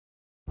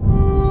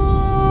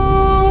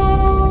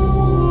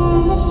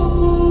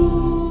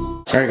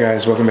Alright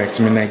guys, welcome back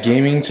to Midnight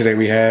Gaming. Today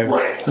we have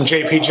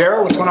JP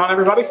Jarrow. What's going on,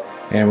 everybody?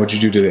 And what'd you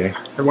do today?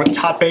 I went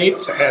top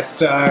 8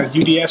 at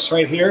UDS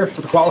right here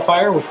for the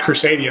qualifier with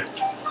Crusadia.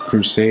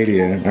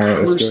 Crusadia.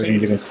 Alright, let's go ahead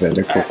and get into that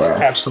deck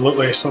profile.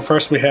 Absolutely. So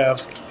first we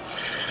have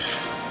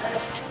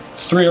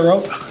 3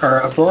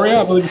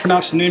 Aurora, I believe you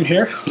pronounce the name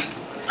here.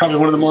 Probably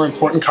one of the more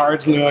important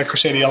cards in the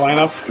Crusadia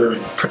lineup.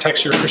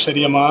 Protects your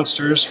Crusadia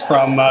monsters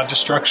from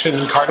destruction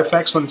and card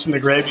effects. When it's in the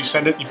grave, you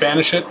send it, you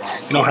banish it,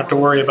 you don't have to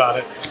worry about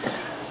it.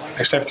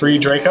 Next I have 3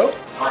 Draco.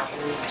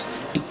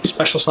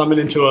 Special summon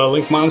into a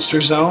Link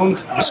monster zone.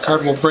 This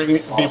card will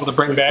be able to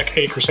bring back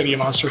a Crusadia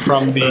monster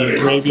from the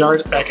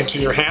graveyard back into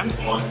your hand.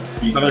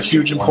 Another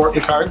huge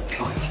important card.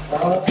 3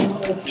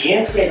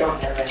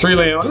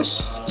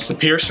 Leonis. It's the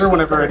Piercer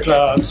whenever it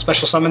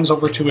special summons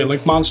over to a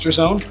Link monster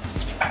zone.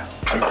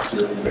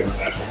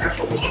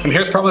 And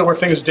here's probably where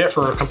things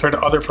differ compared to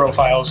other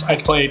profiles.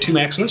 I'd play 2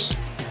 Maximus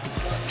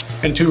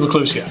and 2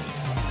 Reclusia.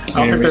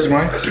 I don't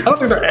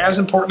think they're as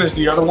important as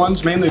the other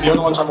ones. Mainly the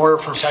other ones are more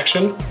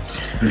protection.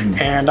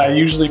 And I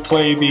usually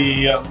play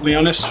the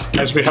Leonis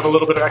as we have a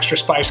little bit of extra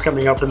spice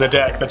coming up in the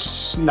deck.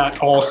 That's not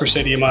all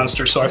Crusadia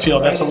monsters, so I feel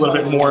that's a little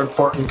bit more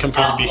important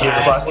compared to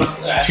here.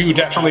 But 2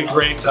 definitely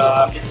great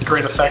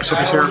effects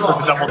over here for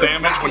the double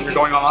damage when you're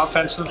going on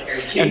offensive,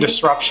 and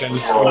disruption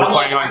when you're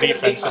playing on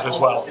defensive as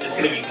well.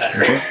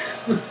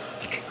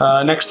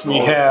 Next we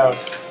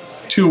have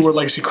 2 World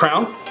Legacy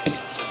Crown.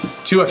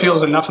 2 I feel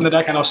is enough in the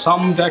deck. I know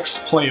some decks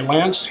play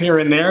Lance here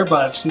and there,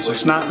 but since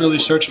it's not really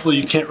searchable,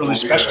 you can't really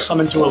special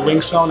summon to a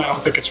Link zone. I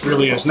don't think it's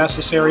really as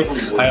necessary.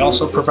 It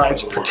also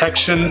provides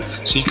protection,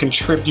 so you can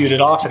tribute it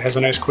off. It has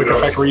a nice quick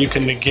effect where you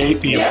can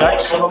negate the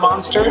effects of a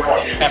monster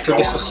after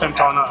this is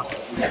sent on up.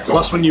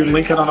 Plus, when you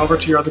link it on over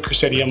to your other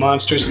Crusadia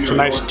monsters, it's a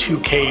nice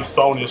 2k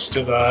bonus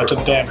to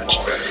the damage.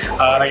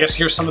 And I guess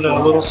here's some of the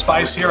little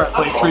spice here. I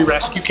played 3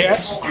 Rescue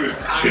Cats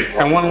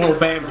and 1 little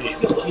Bambi.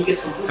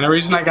 And the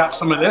reason I got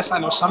some of this, I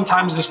know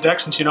sometimes this deck,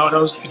 since you know it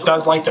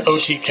does like to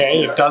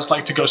OTK, it does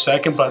like to go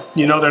second, but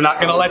you know they're not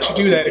going to let you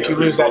do that if you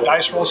lose that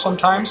dice roll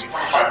sometimes.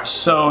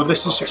 So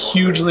this is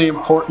hugely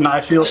important,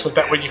 I feel, so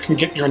that way you can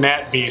get your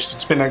Nat Beast.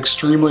 It's been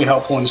extremely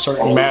helpful in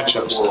certain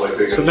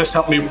matchups. So this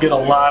helped me get a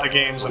lot of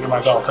games under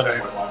my belt today.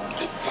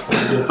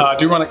 I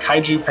do run a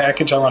Kaiju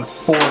package. I run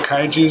 4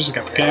 Kaijus. I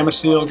got the Gamma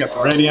Seal, got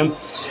the Radium,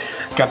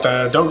 got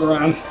the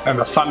Dogoran, and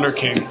the Thunder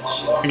King.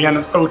 Again,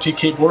 it's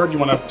OTK board. You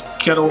want to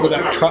get over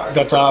that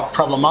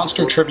problem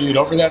monster tribute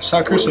over that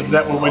sucker, so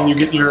that when you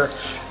get your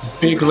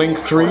big Link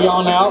 3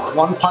 on out,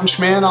 One Punch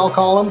Man I'll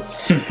call him,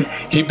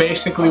 he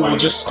basically will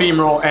just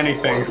steamroll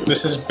anything.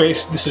 This is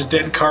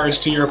dead cards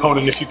to your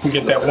opponent if you can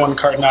get that 1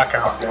 card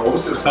knockout.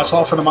 That's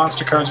all for the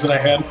monster cards that I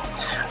had.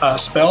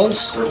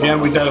 Spells, again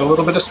we did a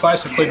little bit of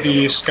spice. I played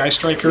the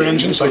Skystriker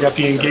engine, so I got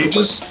the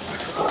engages.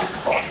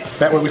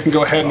 That way we can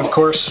go ahead and of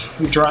course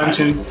draw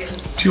into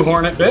 2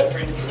 Hornet bit,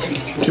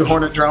 2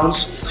 Hornet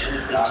drones.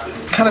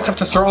 It's kind of tough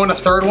to throw in a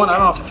 3rd one. I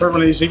don't know if the 3rd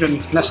one is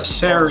even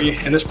necessary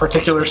in this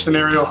particular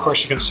scenario. Of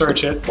course you can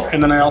search it.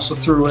 And then I also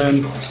threw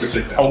in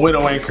a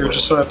Widow Anchor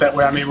just so that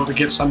way I'm able to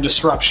get some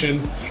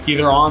disruption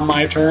either on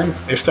my turn,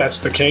 if that's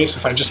the case,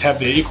 if I just have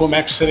the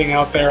Equimech sitting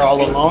out there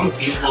all alone,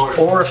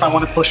 or if I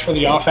want to push for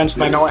the offense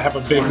and I know I have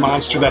a big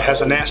monster that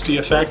has a nasty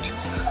effect,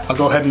 I'll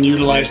go ahead and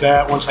utilize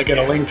that once I get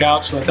a Link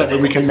out, so that way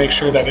we can make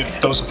sure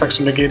that those effects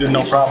are negated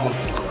no problem.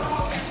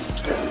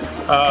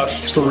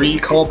 3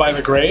 Call by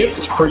the Grave.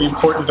 It's pretty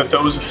important that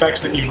those effects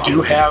that you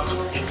do have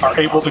are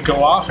able to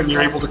go off and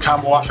you're able to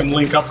combo off and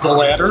link up the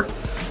ladder.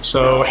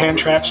 So hand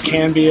traps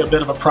can be a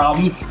bit of a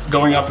problem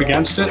going up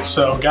against it,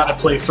 so gotta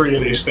play 3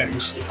 of these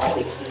things.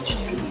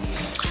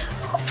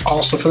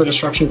 Also for the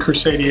Disruption,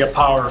 Crusadia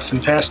Power.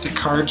 Fantastic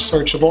card,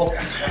 searchable.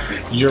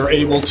 You're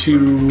able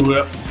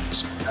to,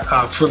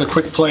 for the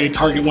quick play,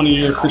 target one of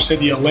your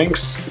Crusadia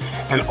links,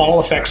 and all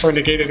effects are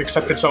negated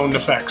except its own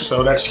effects,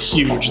 so that's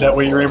huge. That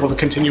way you're able to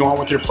continue on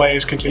with your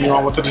plays, continue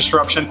on with the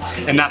disruption,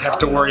 and not have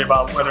to worry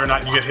about whether or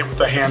not you get hit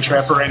with a hand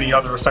trap or any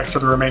other effect for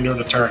the remainder of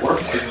the turn.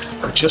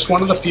 Just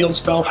one of the field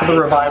spell for the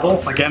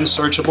Revival. Again,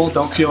 searchable.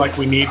 Don't feel like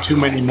we need too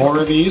many more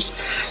of these.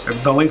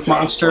 The Link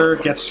monster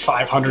gets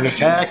 500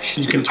 attack.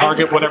 You can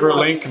target whatever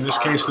Link, in this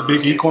case the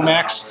big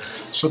Equamax,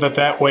 so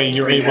that way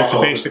you're able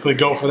to basically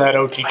go for that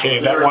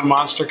OTK. That 1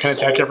 monster can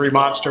attack every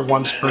monster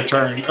once per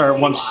turn, or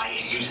once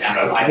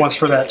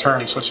for that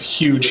turn, so it's a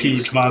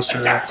huge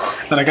monster there.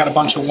 Then I got a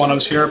bunch of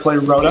 1-0s here. I play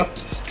Rhoda.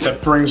 That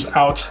brings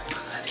out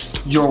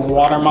your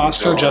water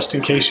monster just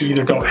in case you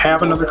either don't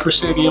have another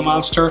Crusadia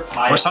monster,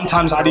 or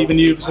sometimes I'd even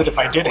use it if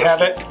I did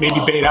have it, maybe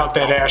bait out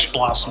that Ash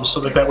Blossom, so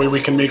that way we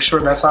can make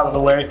sure that's out of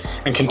the way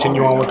and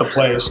continue on with the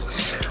plays.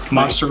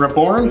 Monster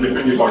Reborn.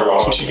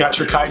 Since you got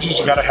your Kaijus,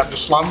 you gotta have the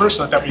Slumber,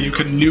 so that way you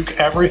can nuke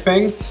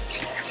everything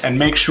and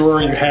make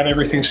sure you have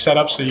everything set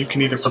up so you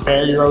can either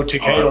prepare your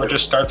OTK or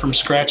just start from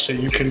scratch so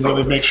you can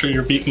really make sure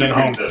you're beating it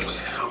home.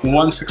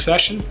 One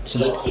succession,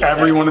 since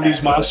every one of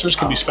these monsters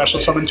can be special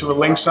summoned to a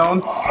link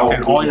zone,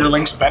 and all your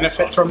links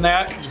benefit from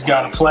that, you've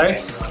got to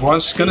play. I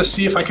was going to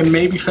see if I can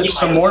maybe fit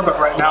some more, but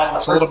right now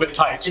it's a little bit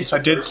tight, since I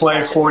did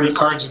play 40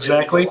 cards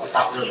exactly,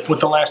 with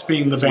the last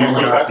being the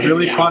Vanguard.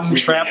 Really fun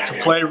trap to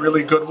play,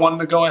 really good one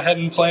to go ahead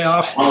and play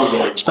off,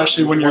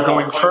 especially when you're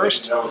going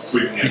first.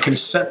 You can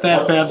set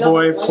that bad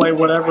boy, play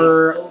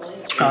whatever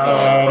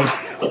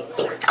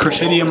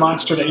Crusadia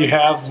monster that you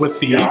have with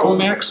the equal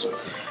max.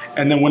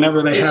 And then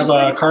whenever they have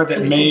a card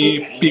that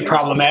may be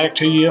problematic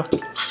to you,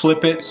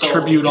 flip it,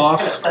 tribute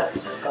off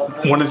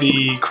one of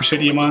the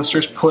Crusadia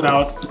monsters, put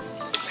out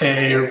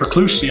a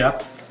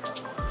Reclusia.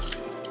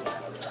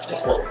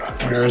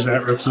 Where is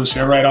that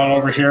Reclusia? Right on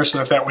over here,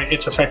 so that way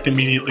its effect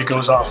immediately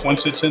goes off.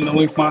 Once it's in the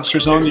link monster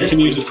zone, you can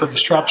use it for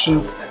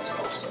disruption.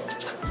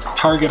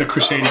 Target a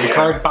Crusadia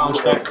card,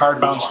 bounce that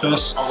card, bounce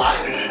this.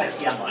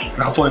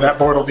 And hopefully that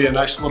board will be a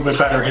nice little bit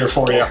better here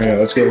for you. Yeah,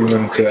 let's go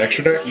into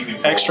extra deck.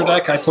 Extra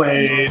deck, I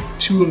played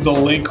 2 of the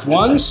link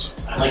ones.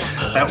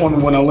 That one,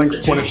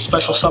 when it's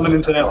special summoned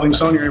into that link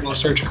zone, you're able to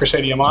search a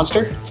Crusadia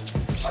monster.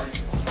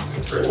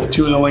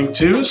 2 of the link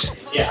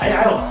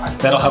 2s.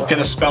 That'll help get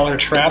a spell or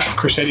trap,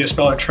 Crusadia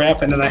spell or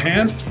trap into the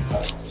hand.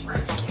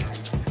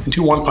 And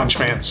 2 One Punch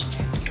Mans.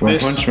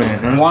 Punch Man,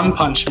 huh? One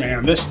Punch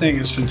Man. This thing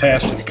is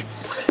fantastic.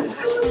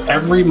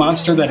 Every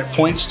monster that it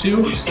points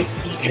to,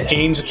 it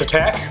gains its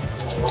attack.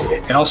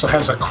 It also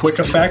has a quick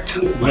effect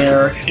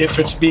where if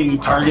it's being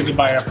targeted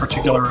by a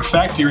particular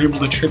effect, you're able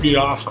to tribute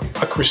off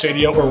a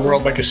Crusadia or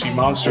World Legacy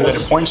monster that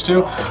it points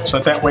to, so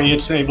that way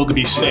it's able to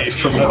be safe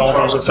from all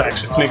those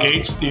effects. It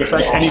negates the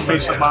effect any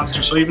face-up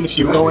monster, so even if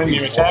you go in and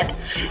you attack,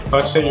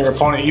 let's say your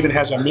opponent even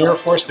has a Mirror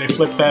Force, they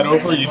flip that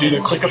over, you do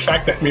the quick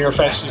effect, that Mirror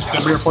Force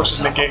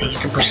is negated, you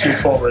can proceed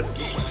forward.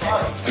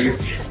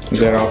 Is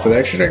that all for the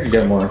extra deck? You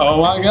got more?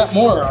 Oh, I got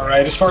more,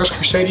 alright. As far as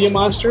Crusadia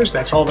monsters,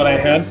 that's all that I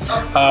had.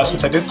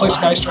 Since I did play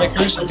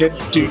Skystrikers, I did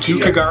do 2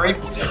 Kagari.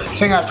 The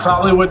thing I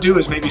probably would do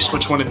is maybe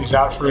switch one of these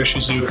out for a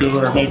Shizuku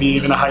or maybe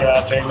even a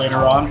Hayate later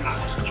on.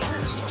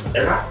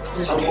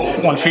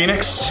 1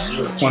 Phoenix,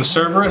 1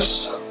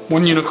 Cerberus,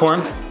 1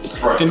 Unicorn.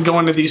 Didn't go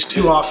into these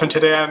too often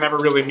today, I never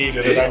really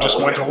needed it. I just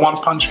went to One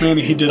Punch Man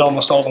and he did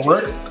almost all the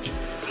work.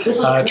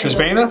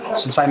 Trisbana,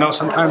 since I know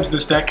sometimes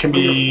this deck can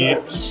be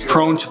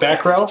prone to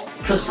back row.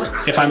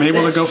 If I'm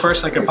able to go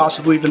first, I could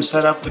possibly even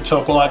set up the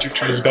Topologic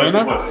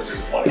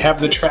Trisbana, have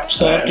the trap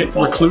set up, get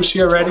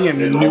Reclusia ready, and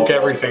nuke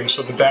everything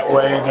so that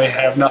way they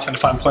have nothing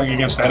if I'm playing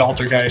against that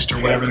Altergeist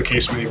or whatever the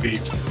case may be.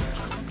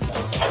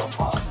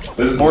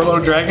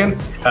 Borlo Dragon,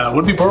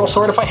 would be Boral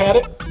Sword if I had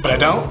it, but I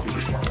don't.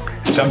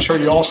 As I'm sure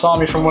you all saw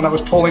me from when I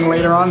was pulling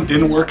later on,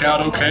 didn't work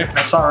out okay,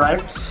 that's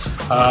alright.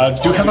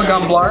 Do have a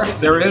Gumblar.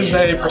 There is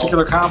a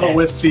particular combo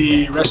with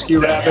the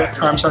Rescue Cat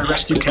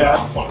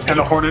and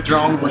the Hornet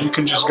Drone where you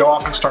can just go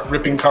off and start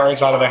ripping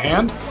cards out of the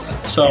hand.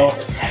 So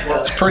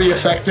it's pretty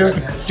effective.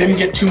 Didn't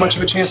get too much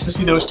of a chance to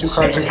see those 2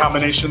 cards in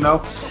combination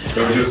though.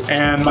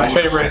 And my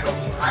favorite,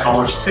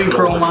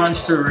 Synchro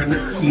Monster and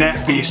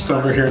Net Beast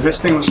over here.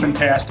 This thing was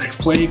fantastic.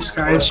 Played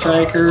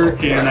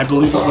Skystriker and I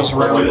believe it was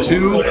round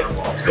 2.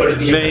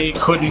 They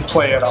couldn't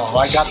play at all.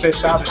 I got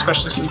this out,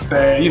 especially since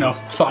they,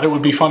 thought it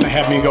would be fun to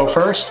have me go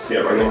first.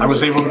 I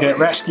was able to get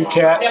Rescue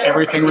Cat,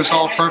 everything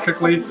resolved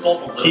perfectly.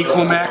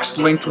 Equal Max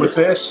linked with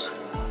this.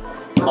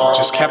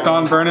 Just kept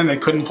on burning, they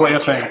couldn't play a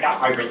thing.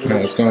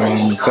 Let's go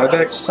on side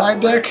deck.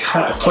 Side deck,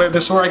 I played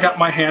this where I got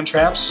my hand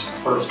traps.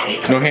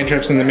 No hand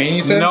traps in the main,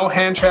 you said? No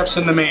hand traps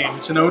in the main.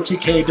 It's an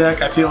OTK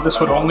deck. I feel this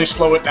would only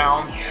slow it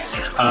down.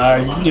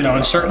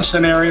 In certain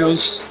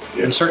scenarios,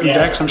 in certain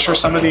decks, I'm sure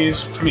some of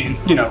these,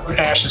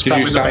 Ash is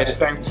probably the best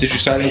thing. Did you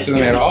side into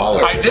them at all?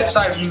 Or? I did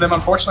side into them.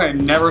 Unfortunately, I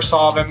never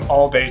saw them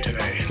all day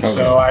today. Okay.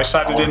 So I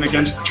sided in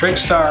against the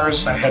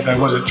Trickstars. I had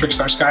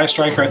Trickstar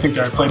Skystriker. I think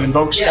that I played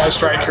Invoke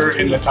Skystriker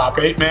in the top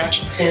 8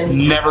 match.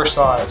 Never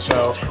saw it.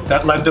 So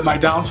that led to my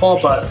downfall,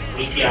 but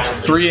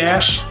 3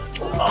 Ash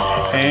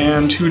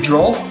and 2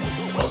 Droll.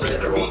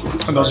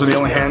 And those are the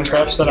only hand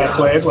traps that I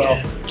played.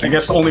 Well, I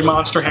guess only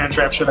monster hand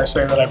traps, should I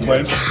say, that I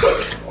played.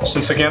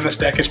 Since again this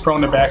deck is prone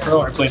to back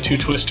row, I played 2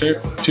 Twin Twister,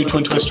 and 2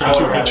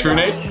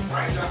 Retrunate.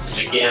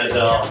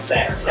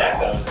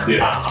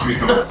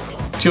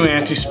 2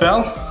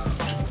 Anti-Spell.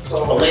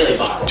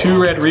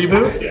 2 Red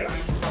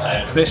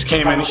Reboot. This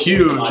came in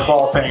huge of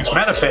all things.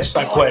 Manifest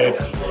I played.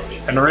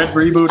 And the Red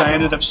Reboot, I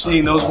ended up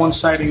seeing those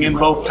one-siding in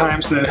both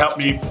times, and it helped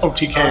me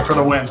OTK for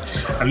the win.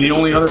 And the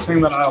only other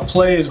thing that I'll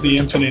play is the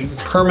Infinite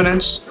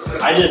Permanence.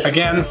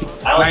 Again,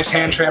 nice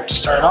hand trap to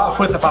start off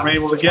with. If I'm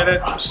able to get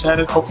it, set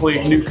it, hopefully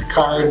nuke a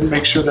card,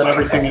 make sure that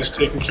everything is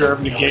taken care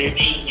of, negate,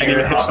 and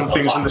even hit some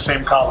things in the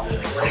same column.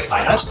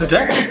 That's the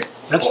deck.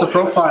 That's the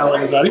profile,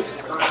 everybody.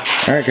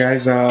 Alright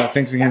guys,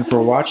 thanks again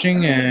for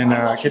watching, and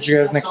catch you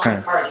guys next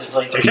time.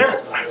 Take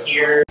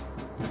care.